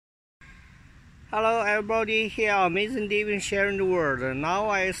Hello everybody, here Amazing David sharing the world. Now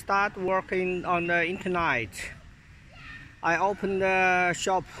I start working on the internet. I opened the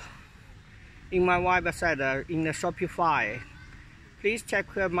shop in my website in the Shopify. Please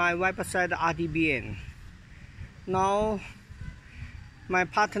check my website RDBN. Now my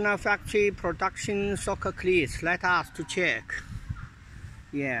partner factory production soccer cleats. Let us to check.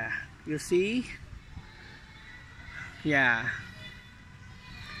 Yeah, you see? Yeah.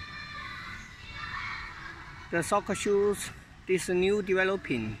 The soccer shoes, this new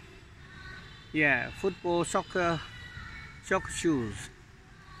developing. Yeah, football soccer shoes.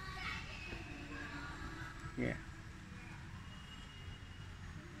 Yeah.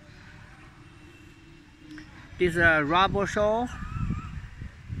 This rubber sole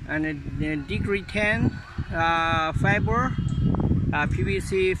and a degree 10 fiber,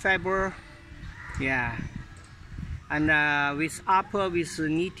 PVC fiber. Yeah, and with upper with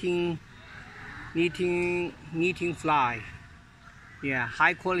knitting fly. Yeah,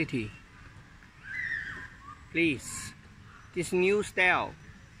 high quality. Please, this new style.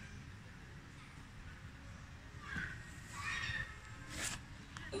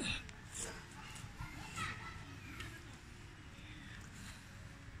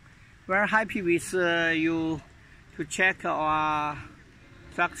 Very happy with you to check our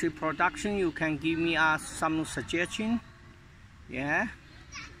factory production. You can give me some suggestion. Yeah.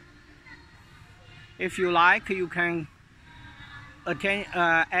 If you like, you can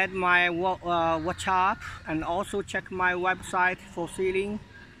add my WhatsApp and also check my website for selling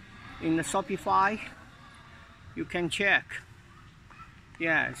in the Shopify. You can check.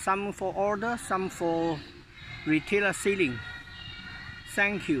 Yeah, some for order, some for retailer selling.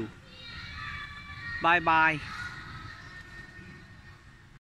 Thank you. Bye bye.